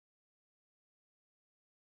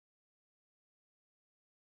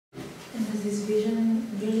Does this vision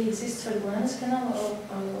really exist for the Plunz Canal, or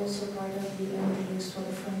are you also part of the unused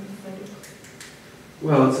waterfront project?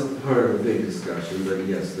 Well, it's a part of a big discussion, but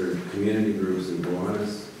yes, there are community groups in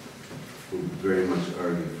Gowanus who very much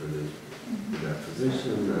argue for that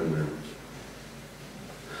position, and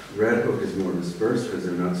Red Hook is more dispersed because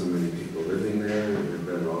there are not so many people living there. There have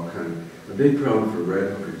been all kind. A big problem for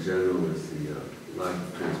Red Hook in general is the lack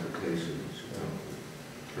of transportation, which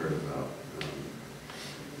you've heard about.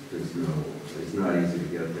 It's not easy to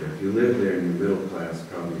get there. If you live there and you're middle class,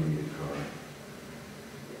 probably you need a car.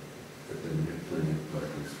 But then you have plenty of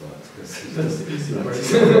parking spots because That's the easy part. you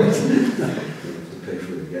have to pay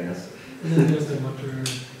for the gas. And then there's the motor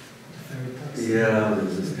ferry taxi. Yeah,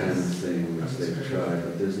 there's this kind of thing which they've tried,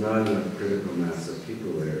 but there's not enough critical mass of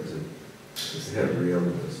people there to have real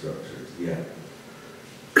infrastructure yet.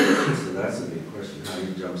 So that's a big question, how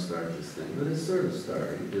you jumpstart this thing. But it's sort of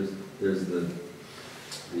starting. There's the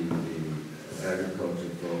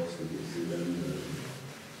agriculture folks, did you see them?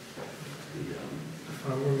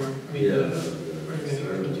 Farmer, urban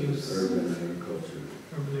agriculture.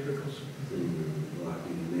 Urban agriculture.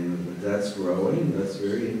 Blocking the name of it. That's growing. That's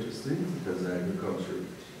very interesting because agriculture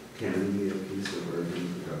can be a piece of urban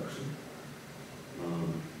production.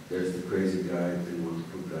 There's the crazy guy who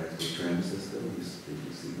guys the tram system. Did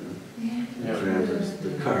you see that? Yeah.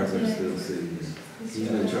 The cars are still sitting there. He's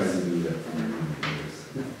been trying to do that for many years.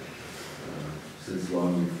 Since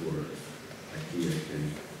long before IKEA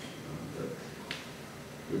came,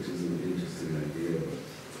 which is an interesting idea, but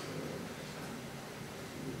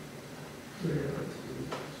very hard to do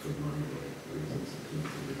for money reasons.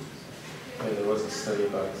 There was a study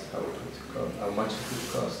about how much it would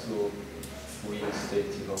cost to reinstate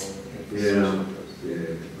the whole infrastructure. Yeah,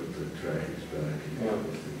 to put the trackage back.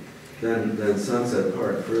 Yeah. Then Sunset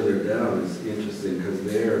Park further down is interesting because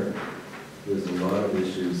there's a lot of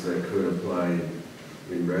issues that could apply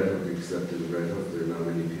in Red Hook, except in Red Hook there are not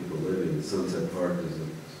many people living. Sunset Park is a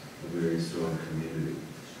very strong community.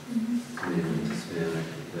 Mainly Hispanic,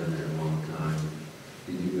 been there a long time.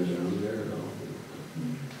 Did you go down there at all?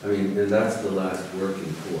 I mean, and that's the last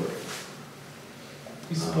working port.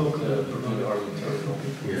 We spoke Brooklyn about Army Terminal.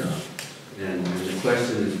 Yeah. And the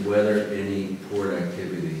question is whether any port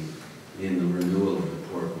activity in the renewal of the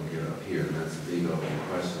port will get up here. And that's a big open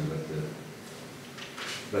question,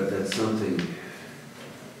 but that's something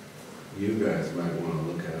you guys might want to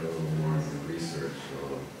look at a little more in the research.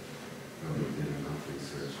 So probably did enough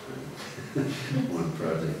research for one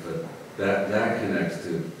project, but that connects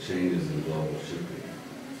to changes in global shipping.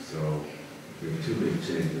 So we have two big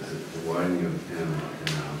changes: the widening of the Panama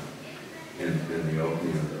Canal and the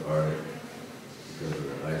opening of the Arctic because of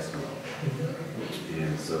the ice melt.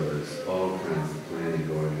 And so there's all kinds of planning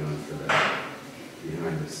going on for that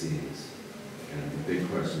behind the scenes. And the big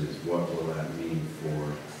question is, what will that mean for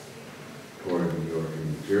Port of New York and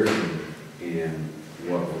New Jersey, and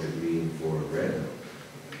what will it mean for Red Hook?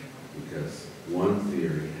 Because one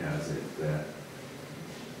theory has it that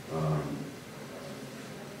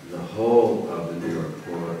the whole of the New York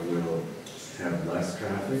port will have less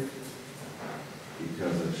traffic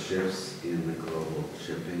because of shifts in the global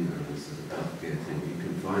shipping. This is a complicated thing. You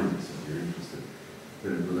can find this if you're interested,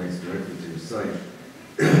 but it relates directly to your site.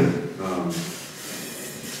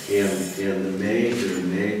 And the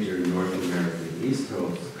major North American East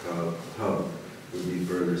Coast hub would be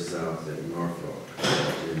further south at Norfolk,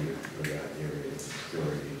 Virginia, or that area. It's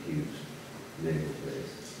already a huge naval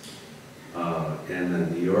base. And then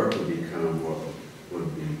New York would become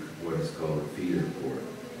what is called a feeder port.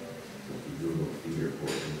 So if you Google feeder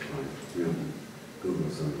port, you'll find, Google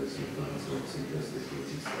some of this, you'll find some simplistic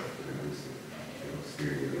easy stuff that are just,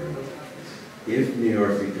 steer you around. If New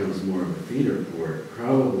York becomes more of a feeder port,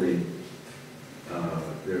 probably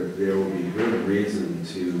there will be good reason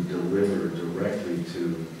to deliver directly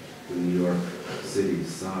to the New York City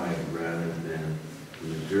side rather than the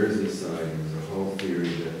New Jersey side. There's a whole theory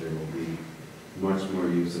that there will be much more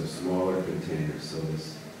use of smaller containers. So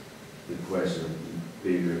the question of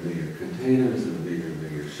bigger and bigger containers and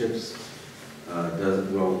bigger ships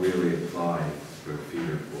won't really apply for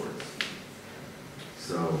feeder ports.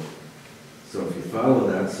 So if you follow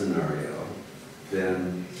that scenario,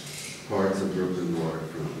 then parts of Brooklyn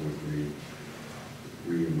waterfront would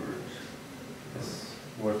re-emerge. Yes.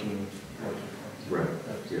 Working. Right.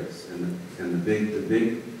 Yes. And the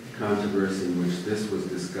big controversy in which this was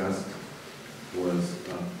discussed was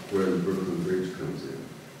where the Brooklyn Bridge comes in.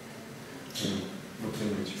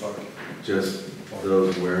 Brooklyn Bridge Park. Just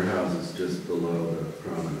those warehouses just below the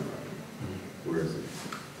promenade. Where is it?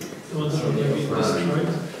 the ones that are going to be destroyed.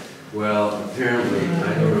 Well, apparently,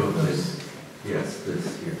 I don't know if this, yes,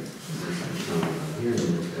 this here. Here you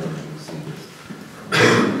look down and you see this.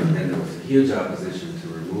 And there was a huge opposition to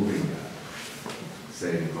removing that,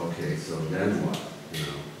 saying, okay, so then what, you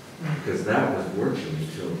know? Because that was working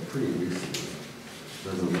until pretty recently.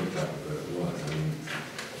 Doesn't look that, but it was. I mean,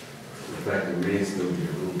 in fact, there may still be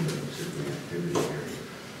a little bit of shipping activity here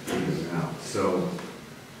even now. So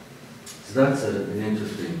that's an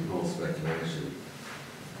interesting whole speculation.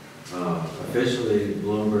 Officially,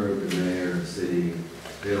 Bloomberg, the mayor, the city,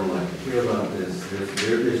 they don't like to hear about this.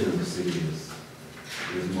 Their vision of the city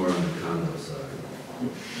is more on the condo side.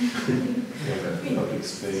 Yeah, public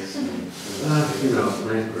space. You know,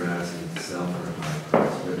 plant grass and sell for a high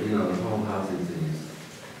price, but you know, the whole housing thing is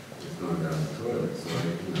going down the toilet, so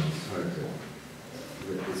you know, it's hard to,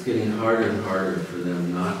 it's getting harder and harder for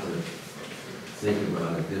them not to think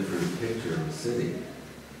about a different picture of the city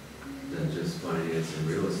than just financing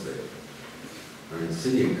real estate. I mean,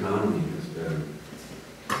 city economy has been,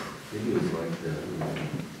 maybe it was like the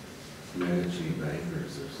Medici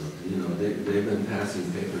bankers or something, you know, they've been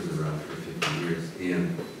passing papers around for 50 years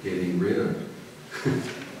and getting rid of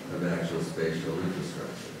actual spatial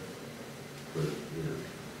infrastructure. But, you know,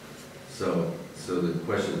 so the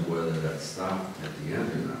question is whether that stopped at the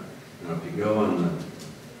end or not. Now, if you go on the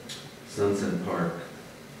Sunset Park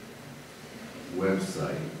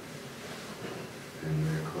website, and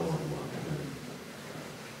they're called what?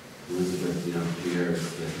 Elizabeth Young-Pierre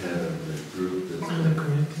is the head of the group that's... And the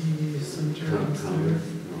community center. No, what's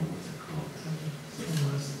it called?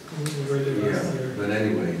 Yeah, but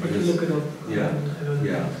anyway... I can look it up. Yeah, I don't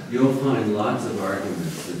yeah. know. You'll find lots of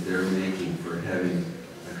arguments that they're making for having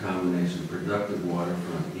a combination of productive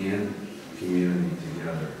waterfront and community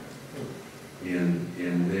together.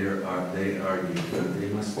 And they argue that they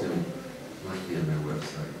must be on their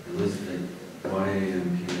website. Elizabeth,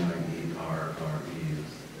 Y-A-M-P-I-E-R-R-E is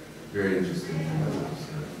very interesting. I was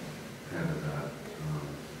head of that.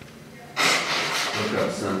 Look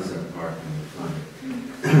up Sunset Park and you'll find it.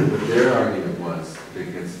 But their argument was, that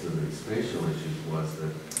gets to the spatial issues, was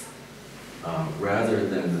that rather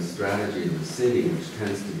than the strategy of the city, which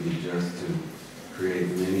tends to be just to create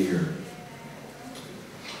linear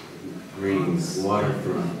green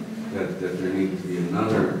waterfront, that there needs to be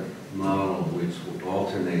another model which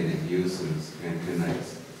alternating uses and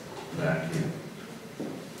connects back in,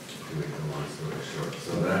 to make the long story short.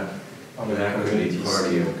 So that could be part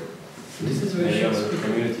of it. This is Maybe very on a short.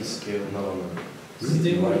 community scale, not on a They were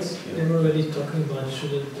city-wide scale. already talking about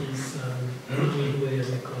shouldn't these greenway, as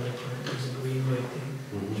they call it, right? There's a greenway thing.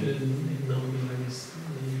 Shouldn't it not be like this,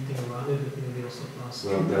 anything around it, but maybe also pass?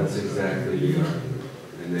 Well, that's exactly the argument.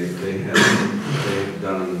 And they've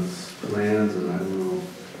done plans, and I don't know,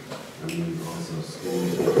 I mean, also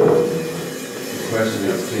schools. The question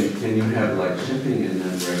is, can you have like shipping and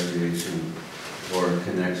then recreation, or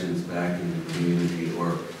connections back in the community,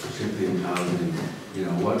 or shipping, housing? You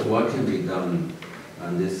know, what can be done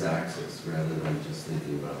on this axis rather than just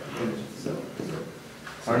thinking about the budget? So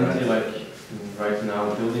Aren't they like right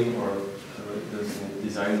now building or there's a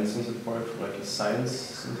design in Sunset Park for like a science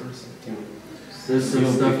center or something? there's some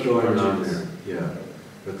Real stuff big going on projects. there, yeah.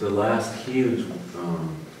 But the last huge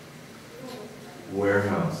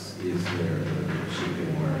warehouse is there, the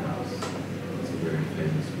shipping warehouse. It's a very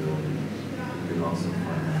famous building. You can also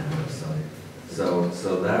find it on the website.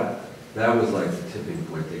 So that was like the tipping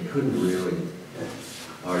point. They couldn't really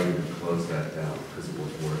argue to close that down because it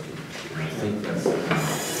was working. And I think that's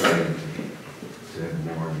starting to have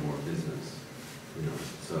more and more business, you know.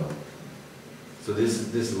 So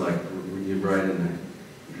this is like, you're right in the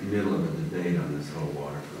middle of a debate on this whole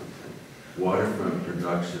waterfront thing. Waterfront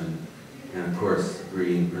production, and of course,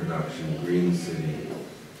 green production, green city, you know.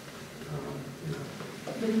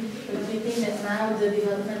 But do you think that now the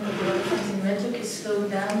development of the waterfront in Red Hook is slowed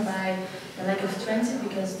down by the lack of transit,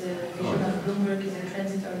 because the vision of Bloomberg is a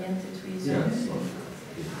transit-oriented Yeah, reason? it's slow down.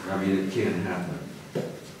 I mean, it can't happen.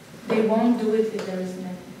 They won't do it if there is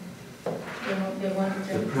nothing. They won't.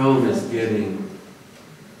 The problem is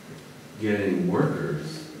getting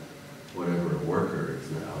workers, whatever a worker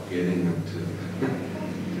is now, getting them to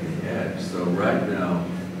the edge. So right now,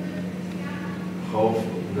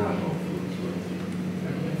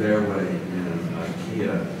 Fairway and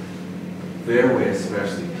IKEA, Fairway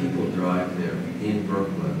especially, people drive there in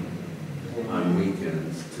Brooklyn on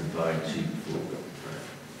weekends to buy cheap food,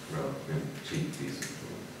 right? Cheap, decent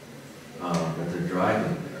food. But they're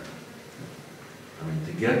driving there. I mean,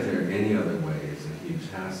 to get there any other way is a huge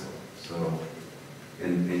hassle. So,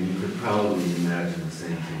 and you could probably imagine the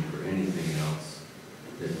same thing for anything else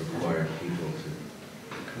that required people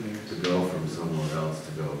to go from somewhere else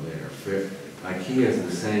to go there. IKEA is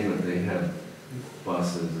the same, but they have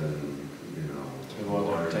buses and, you know, And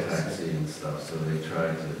water taxi and stuff, so they try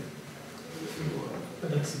to,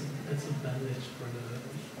 But that's advantage for the,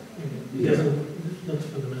 it Yeah. doesn't, not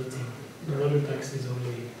fundamental. The water tax is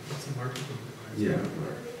only, it's a marketing device. yeah,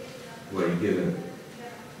 right. Well, you get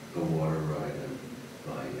a water ride and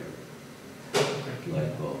buy your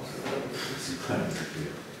light bulbs. It's practically.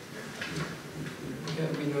 Yeah,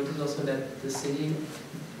 we noticed also that the city,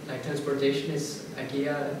 like transportation is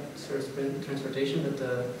IKEA source transportation, but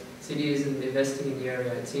the city isn't investing in the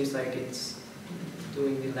area. It seems like it's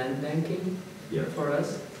doing the land banking Yeah. for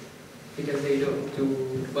us because they don't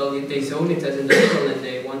do, well, they zone it as industrial and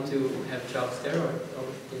they want to have jobs there or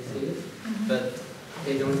they see it, but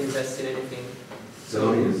they don't invest in anything.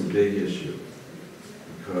 Zoning is a big issue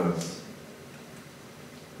because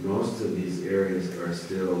most of these areas are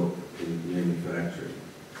still in manufacturing.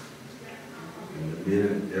 And the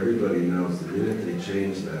minute, everybody knows, the minute they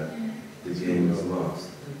change that, the game is lost.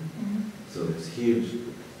 So there's huge,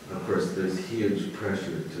 of course, there's huge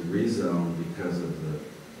pressure to rezone because of the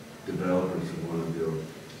developers who want to build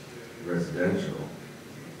residential,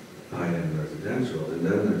 high-end residential. And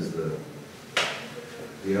then there's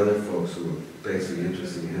the other folks who are basically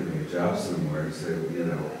interested in having a job somewhere and say, well, you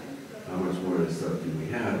know, how much more of this stuff can we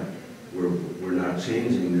have? We're not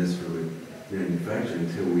changing this from manufacturing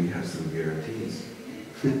until we have some guarantees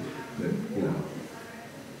that, you know,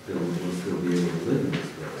 that we'll still be able to live in this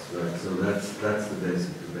place, right? So that's the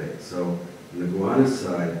basic debate. So on the Gowanus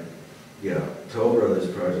side, yeah, Toll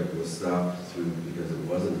Brothers project was stopped through because it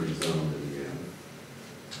wasn't rezoned in the end.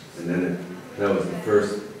 And then that was the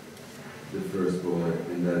first bullet,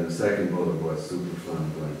 and then the second bullet was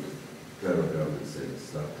Superfund when the federal government said,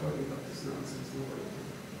 stop talking about this nonsense, nobody can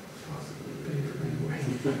possibly pay for it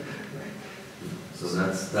anyway. So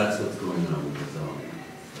that's what's going on with the zoning.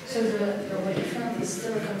 So the waterfront is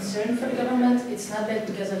still a concern for the government. It's not that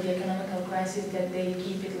because of the economical crisis that they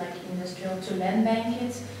keep it like industrial to land bank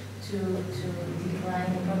it, to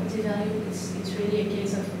decline the property value. It's really a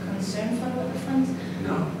case of concern for the waterfront.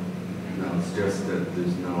 No, it's just that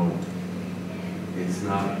there's no, it's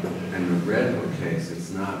not, in the Redwood case,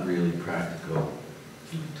 it's not really practical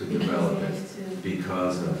to develop it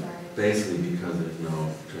basically because there's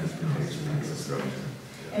no transportation infrastructure.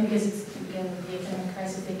 And because it's because of the economic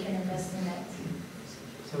crisis, they can invest in that.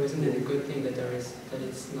 So isn't it a good thing that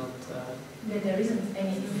it's not? That there isn't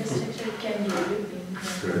any infrastructure, it can be a good thing.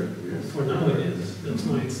 Sure, yes. For now it is, that's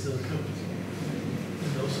why it still counts.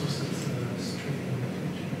 It also sets a straight in the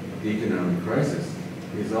future. The economic crisis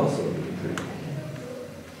is also a good thing,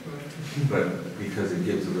 but because it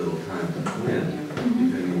gives a little time to plan,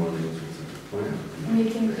 if anyone looks at such a plan. And you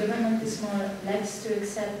think the government is more lax to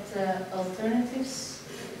accept alternatives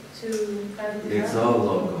to private development? It's all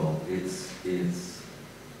local.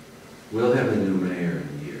 We'll have a new mayor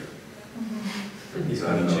in a year. He's So I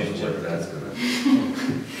don't gonna know change what that's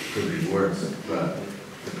could be worse, but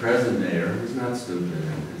the present mayor, who's not stupid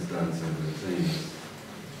and has done some good things,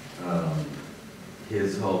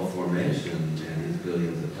 his whole formation and his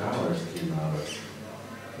billions of dollars came out of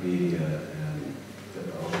media and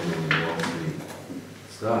ultimately Wall Street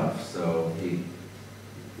stuff, so he,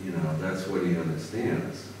 you know, that's what he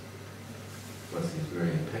understands. Plus he's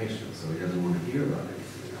very impatient, so he doesn't want to hear about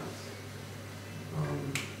anything else.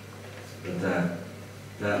 But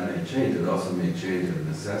that may change. It also may change of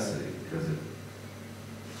necessity because it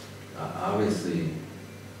obviously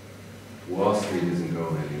Wall Street isn't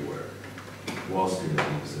going anywhere. Wall Street is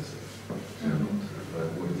excessive, general term, but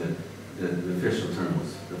the official term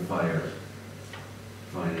was the fire,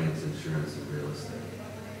 finance, insurance, and real estate,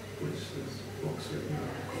 which is books written on, of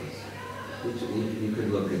course. Which you could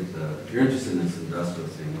look at, if you're interested in this industrial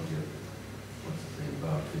thing, look at, what's the thing,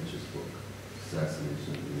 Bob Fitch's book,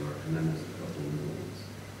 Assassination of New York, and then there's a couple of new ones,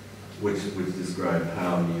 which describe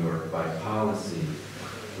how New York, by policy,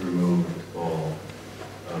 removed all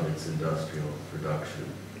of its industrial production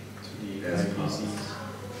to the as IPCs. policy.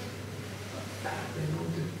 They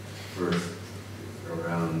moved it first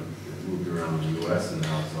around, it moved around the U.S. and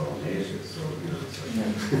now it's all in Asia, so, you know, it's,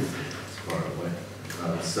 like, it's far away.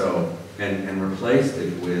 And replaced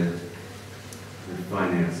it with the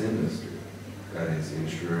finance industry, that is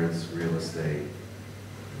insurance, real estate,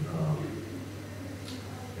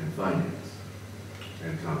 and finance,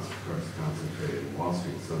 and of course concentrated in Wall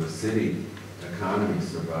Street. So the city economy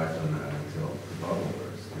survived on that until the bubble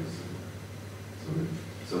burst recently.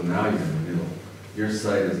 So now you're in the middle, your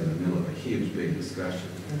site is in the middle of a huge, big discussion